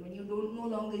broken, when you don't no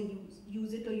longer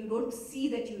use it, or you don't see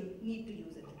that you need to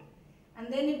use it.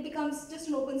 And then it becomes just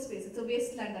an open space. It's a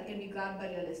wasteland that can be grabbed by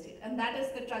real estate. And that is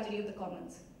the tragedy of the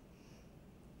commons.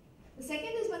 The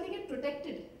second is when they get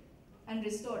protected and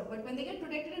restored. But when they get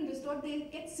protected and restored, they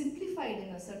get simplified in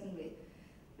a certain way.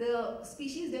 The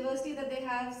species diversity that they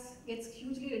have gets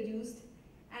hugely reduced.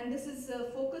 And this is a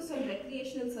focus on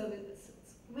recreational services,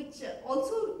 which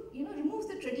also removes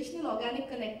the traditional organic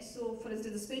connect. So for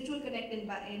instance, the spiritual connect in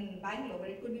Bangalore, but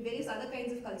it could be various other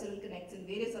kinds of cultural connects in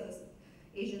various other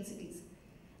Asian cities.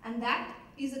 And that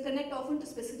is a connect often to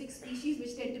specific species,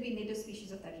 which tend to be native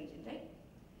species of that region, right?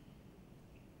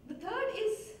 The third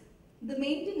is the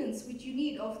maintenance which you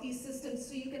need of these systems.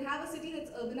 So you can have a city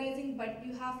that's urbanizing, but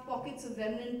you have pockets of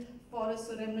remnant forests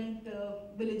or remnant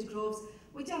village groves,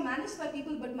 which are managed by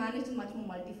people, but managed in much more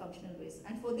multifunctional ways.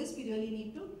 And for this, we really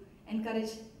need to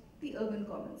encourage the urban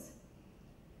commons.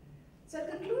 So I'll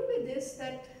conclude with this,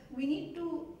 that we need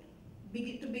to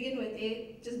begin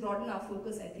with, just broaden our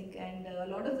focus, I think, and a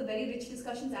lot of the very rich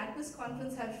discussions at this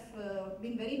conference have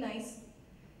been very nice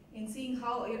in seeing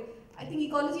how, I think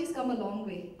ecology has come a long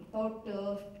way. About,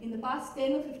 in the past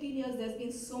 10 or 15 years, there's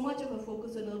been so much of a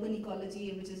focus on urban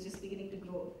ecology, which is just beginning to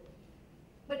grow.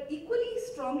 But equally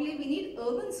strongly, we need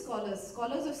urban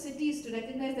scholars of cities, to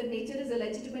recognize that nature is a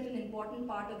legitimate and important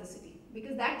part of the city.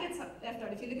 Because that gets left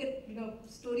out. If you look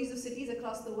at stories of cities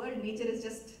across the world, nature is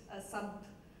just a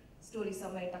sub-story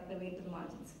somewhere tucked away into the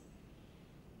margins.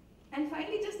 And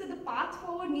finally, just that the path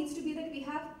forward needs to be that we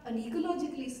have an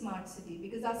ecologically smart city,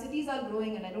 because our cities are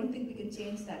growing and I don't think we can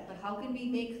change that. But how can we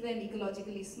make them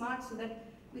ecologically smart so that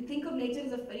we think of nature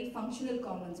as a very functional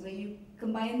commons, where you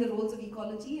combine the roles of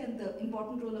ecology and the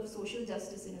important role of social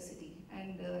justice in a city.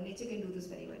 And nature can do this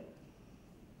very well.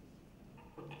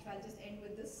 So I'll just end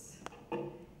with this.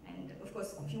 And of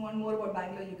course, if you want more about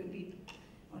Bangalore, you can read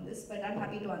on this, but I'm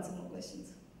happy to answer more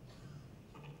questions.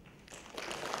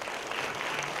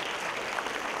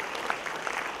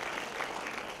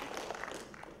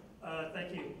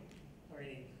 Thank you,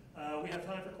 Harini. We have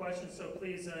time for questions, so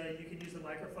please, you can use the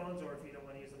microphones, or if you don't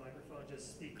want to use the microphone,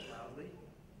 just speak loudly.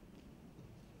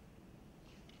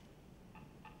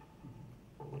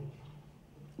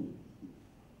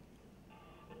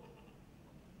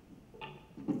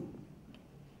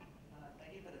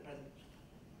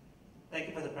 Thank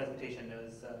you for the presentation. It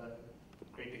was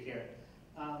great to hear.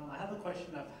 I have a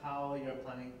question of how you're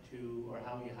planning to, or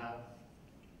how you have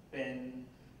been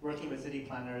working with city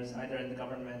planners, either in the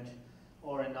government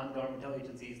or in non-governmental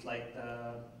agencies like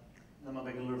the Nama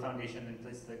Bengaluru Foundation and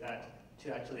places like that,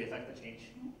 to actually affect the change.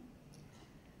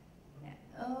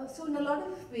 Yeah. So in a lot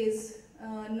of ways,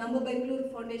 Nama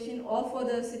Bengaluru Foundation, or for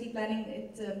the city planning,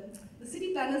 the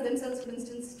city planners themselves, for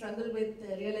instance, struggle with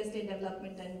real estate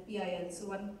development and PIL. So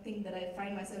one thing that I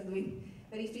find myself doing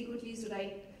very frequently is to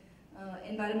write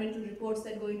environmental reports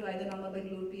that go into either Nama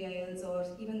Bengaluru PILs or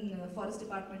even forest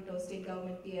department or state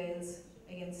government PILs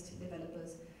against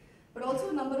developers. But also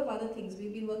a number of other things.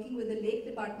 We've been working with the lake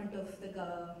department of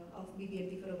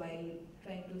BBMP for a while,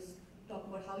 trying to talk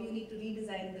about how you need to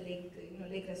redesign the lake,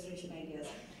 lake restoration ideas,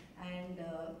 and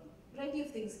a variety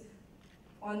of things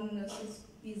on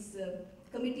these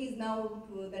committees now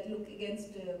that look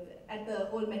at the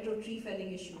whole metro tree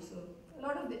felling issue. So a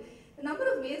lot of the number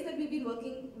of ways that we've been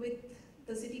working with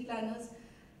the city planners,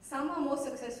 some are more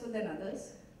successful than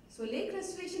others. So lake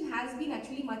restoration has been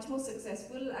actually much more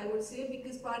successful, I would say,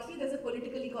 because partly there's a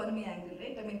political economy angle,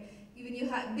 right? I mean, even you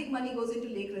have big money goes into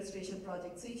lake restoration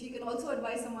projects. So if you can also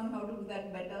advise someone how to do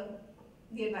that better,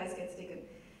 the advice gets taken.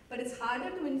 But it's harder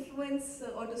to influence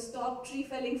or to stop tree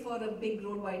felling for a big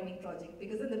road widening project,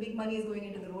 because then the big money is going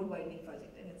into the road widening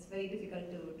project, and it's very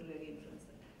difficult to really influence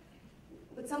that.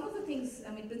 But some of the things,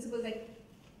 I mean, principles like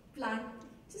plant,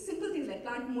 just simple things like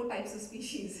plant more types of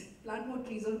species, plant more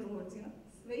trees on roads, you know,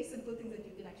 it's very simple things that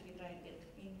you can actually try and get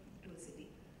into a city.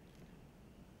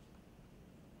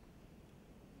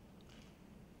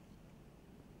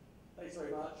 Thanks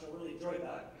very much. I really enjoyed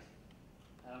that.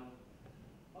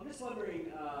 I'm just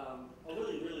wondering, I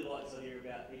really like to hear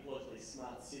about ecologically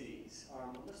smart cities.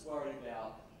 I'm just worried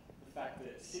about the fact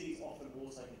that cities often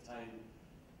also contain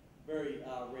very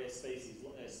rare species,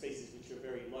 species which are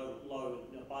very low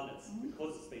in abundance,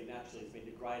 because it's been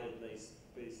degraded.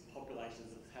 These populations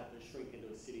have had to shrink into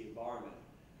a city environment,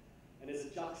 and there's a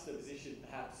juxtaposition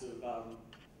perhaps of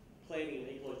planning an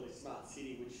ecologically smart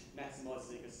city which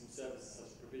maximises ecosystem services such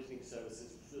as provisioning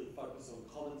services, which really focus on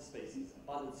common species,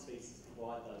 abundant species to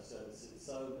provide those services.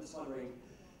 So I'm just wondering,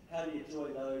 how do you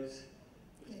join those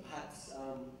with perhaps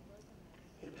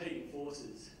competing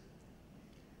forces?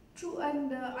 True,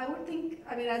 and I would think,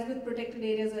 I mean, as with protected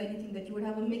areas or anything, that you would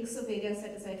have a mix of areas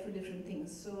set aside for different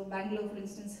things. So Bangalore, for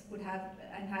instance, would have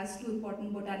and has 2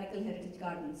 important botanical heritage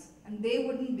gardens, and they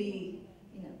wouldn't be,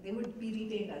 you know, they would be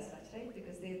retained as such, right?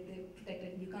 Because they're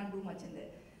protected, you can't do much in there.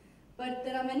 But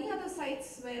there are many other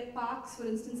sites where parks, for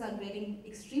instance, are getting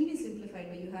extremely simplified,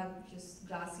 where you have just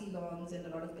grassy lawns and a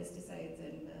lot of pesticides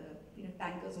and you know,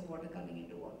 tankers of water coming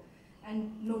into water,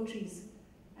 and no trees.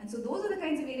 And so those are the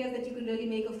kinds of areas that you can really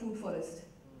make a food forest.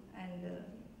 And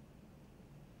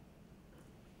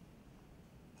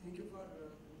thank you for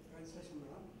presentation,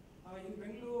 madam. In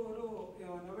Bangalore,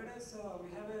 nowadays we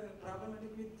have a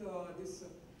problematic with this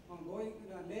going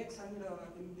lakes and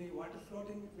in the water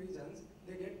floating regions,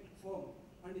 they get foam,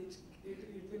 and it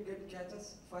will get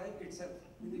catches fire itself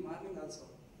in the morning also.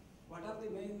 What are the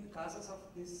main causes of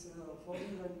this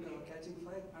foaming and catching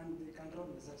fire, and the control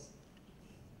measures?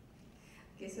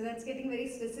 okay, so that's getting very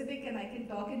specific, and I can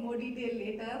talk in more detail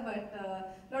later, but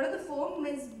a lot of the foam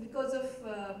is because of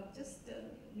just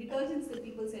detergents that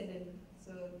people send in.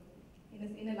 So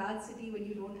in a large city, when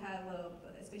you don't have,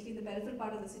 especially in the peripheral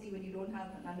part of the city, when you don't have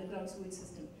an underground sewage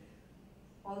system,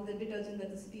 all the detergent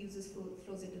that the city uses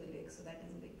flows into the lake, so that is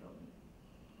a big problem.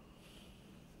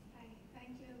 Hi,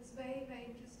 thank you. It's very, very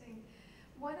interesting.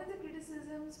 One of the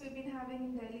criticisms we've been having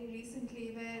in Delhi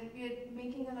recently, where we're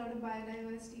making a lot of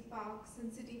biodiversity parks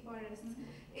and city forests,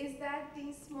 is that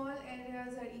these small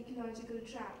areas are ecological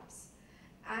traps.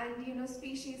 And you know,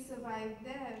 species survive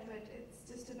there, but it's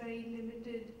just a very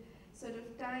limited sort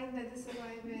of time that they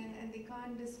survive in, and they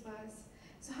can't disperse.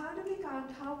 So how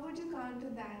would you counter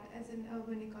that as an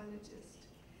urban ecologist?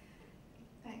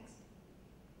 Thanks.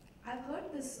 I've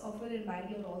heard this offer in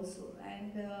Bangalore also,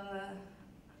 and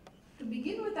to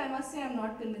begin with, I must say I'm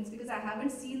not convinced, because I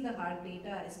haven't seen the hard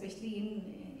data, especially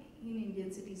in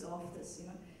Indian cities, of this. You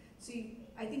know, so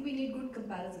I think we need good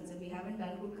comparisons, and we haven't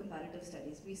done good comparative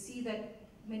studies. We see that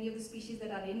many of the species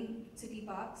that are in city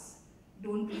parks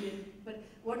don't breed in, but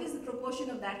what is the proportion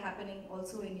of that happening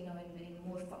also in, you know, in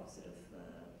more sort of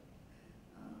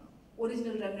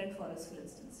original remnant forests, for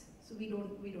instance? So we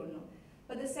don't know.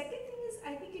 But the second thing is,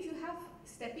 I think if you have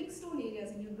stepping stone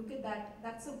areas and you look at that,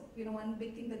 that's a, you know, one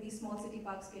big thing that these small city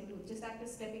parks can do. Just act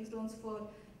as stepping stones to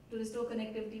restore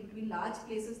connectivity between large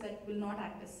places that will not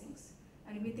act as sinks.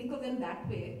 And if we think of them that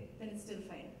way, then it's still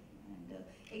fine. And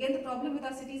again, the problem with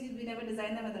our cities is we never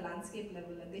design them at the landscape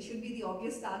level, and they should be the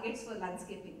obvious targets for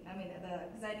landscaping. I mean,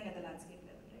 designing at the landscape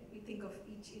level, right? We think of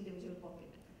each individual pocket.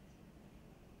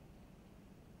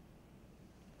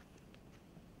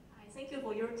 Thank you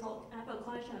for your talk. I have a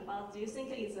question about, do you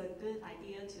think it's a good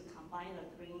idea to combine the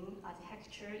green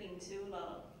architecture into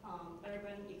the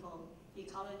urban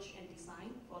ecology and design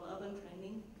for the urban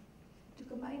planning? To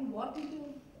combine what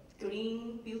into?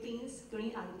 Green buildings,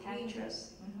 green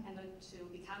architectures, Mm-hmm. and to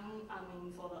become,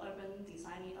 for the urban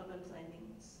designing, urban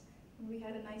plannings. We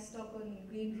had a nice talk on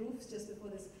green roofs just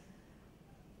before this.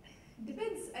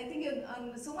 Depends, I think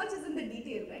so much is in the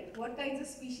detail, right? What kinds of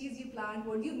species you plant,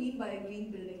 what do you mean by a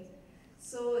green building?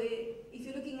 So if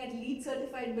you're looking at LEED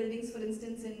certified buildings, for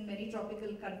instance, in many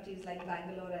tropical countries like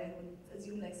Bangalore, I would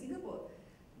assume like Singapore,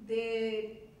 they're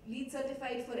LEED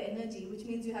certified for energy, which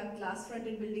means you have glass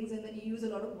fronted buildings, and then you use a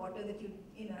lot of water that you,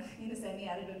 in a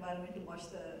semi-arid environment, to wash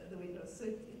the windows. So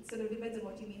it sort of depends on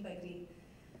what you mean by green.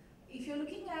 If you're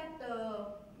looking at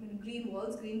green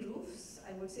walls, green roofs,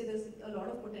 I would say there's a lot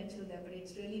of potential there, but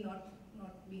it's really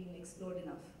not being explored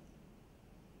enough.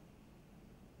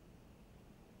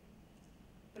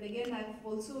 But again, I've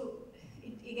also,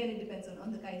 it depends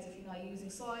on the kinds of, are you using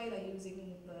soil, are you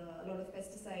using a lot of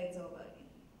pesticides, or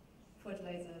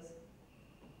fertilizers.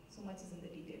 So much is in the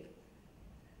detail.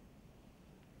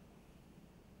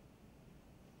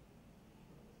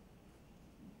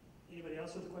 Anybody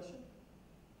else with a question?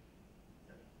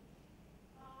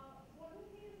 What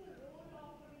would be the role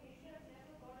of, I mean, India has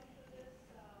never got into this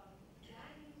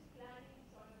land use planning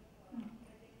sort of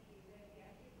trajectory where we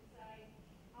actually decide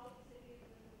how the city is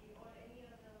going to be, or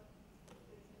any other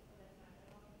business for that matter,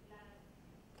 or land.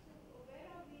 So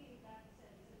where are we in that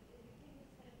sense? And do you think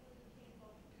it's helpful to think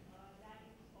of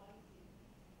land use policy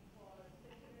for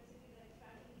particular cities that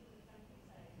are expanding into the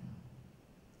countryside?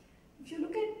 If you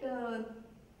look at,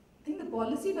 I think the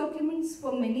policy documents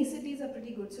for many cities are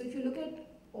pretty good. So if you look at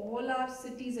all our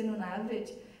cities, and on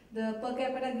average, the per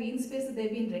capita green space that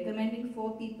they've been recommending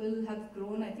for people have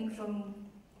grown, I think, from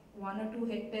 1 or 2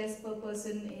 hectares per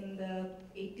person in the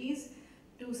 80s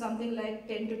to something like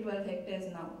 10 to 12 hectares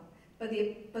now. But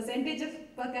the percentage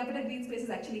of per capita green space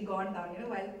has actually gone down.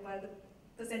 While the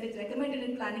percentage recommended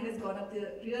in planning has gone up,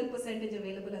 the real percentage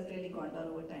available has really gone down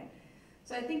over time.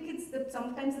 So I think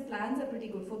sometimes the plans are pretty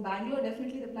good. For Bangalore,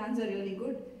 definitely the plans are really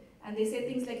good. And they say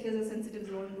things like, here's a sensitive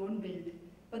zone, don't build.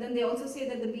 But then they also say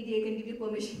that the BDA can give you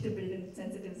permission to build in a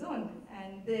sensitive zone.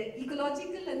 And the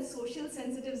ecological and social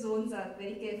sensitive zones are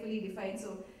very carefully defined.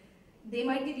 So they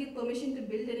might give you permission to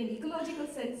build in an ecological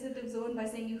sensitive zone by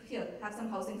saying, here, have some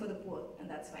housing for the poor, and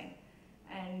that's fine.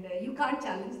 And you can't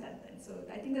challenge that then. So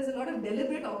I think there's a lot of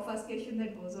deliberate obfuscation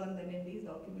that goes on then in these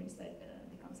documents that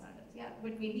becomes harder. Yeah,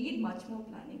 but we need much more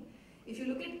planning. If you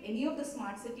look at any of the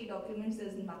smart city documents,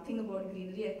 there's nothing about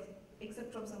greenery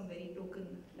except from some very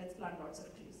token, let's plant lots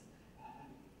of trees.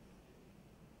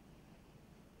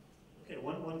 Okay,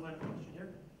 one final question here.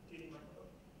 Do you need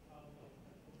microphone?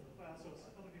 So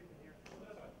some other people here.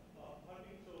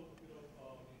 Harini, so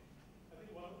I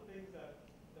think one of the things that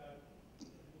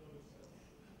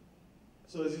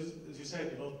so as you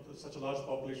said, such a large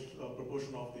population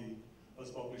proportion of the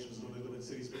Earth's population is going to live in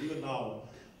cities, but even now,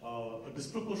 a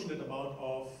disproportionate amount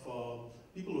of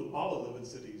people with power live in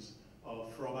cities,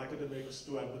 from academics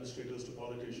to administrators to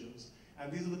politicians,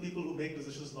 and these are the people who make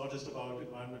decisions not just about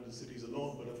environment in cities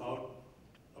alone, but about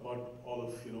all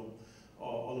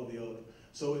of the Earth.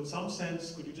 So, in some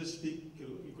sense, could you just speak?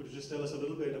 Could you just tell us a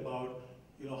little bit about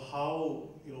how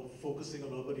focusing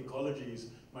on urban ecologies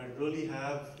might really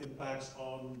have impacts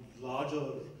on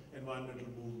larger environmental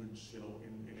movements,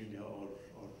 in India or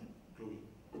globally?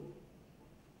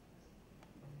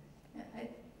 Yeah,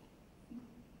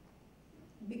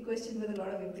 big question with a lot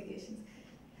of implications.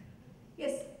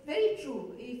 Yes, very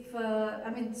true. If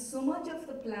so much of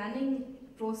the planning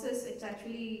process, it's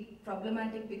actually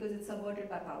problematic because it's subverted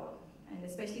by power, and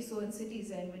especially so in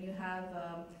cities. And when you have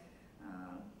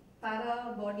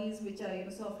para bodies which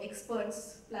are sort of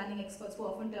experts, planning experts, who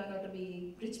often turn out to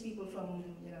be rich people from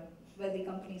wealthy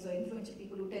companies or influential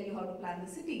people who tell you how to plan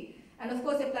the city. And of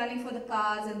course, they're planning for the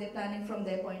cars and they're planning from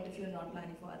their point of view, not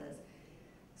planning for others.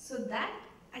 So that,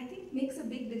 I think, makes a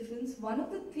big difference. One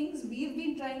of the things we've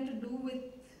been trying to do with,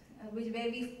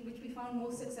 which we found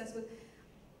most successful,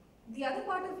 the other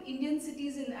part of Indian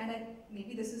cities,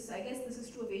 maybe this is, I guess this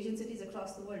is true of Asian cities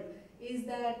across the world, is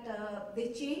that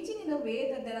they're changing in a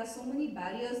way that there are so many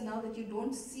barriers now that you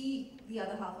don't see the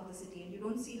other half of the city and you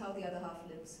don't see how the other half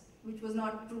lives, which was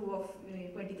not true of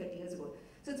 20, 30 years ago.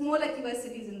 So it's more like US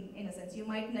cities in a sense. You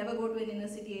might never go to an inner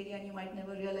city area and you might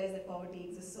never realize that poverty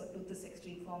exists to this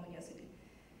extreme form in your city.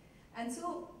 And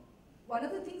so one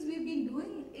of the things we've been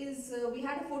doing is we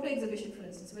had a photo exhibition, for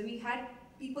instance, where we had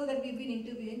people that we've been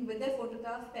interviewing with their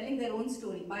photograph telling their own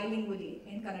story bilingually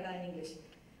in Kannada and English,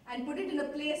 and put it in a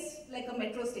place like a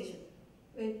metro station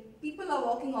where people are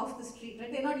walking off the street,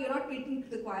 right? You're not preaching to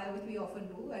the choir, which we often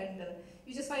do, and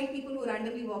you just find people who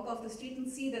randomly walk off the street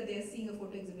and see that they're seeing a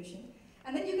photo exhibition.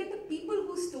 And then you get the people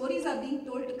whose stories are being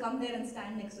told to come there and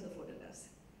stand next to the photographs.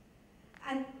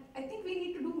 And I think we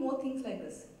need to do more things like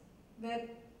this, where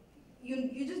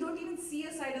you just don't even see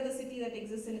a side of the city that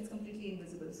exists and it's completely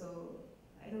invisible. So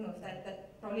I don't know if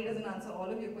that probably doesn't answer all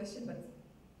of your question, but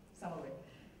some of it.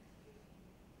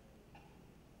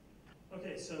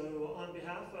 Okay, so on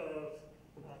behalf of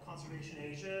Conservation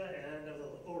Asia and of the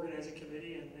organizing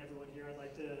committee and everyone here, I'd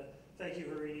like to thank you,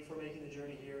 Harini, for making the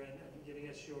journey here and giving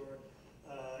us your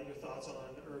thoughts on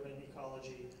urban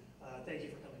ecology. Thank you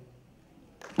for coming.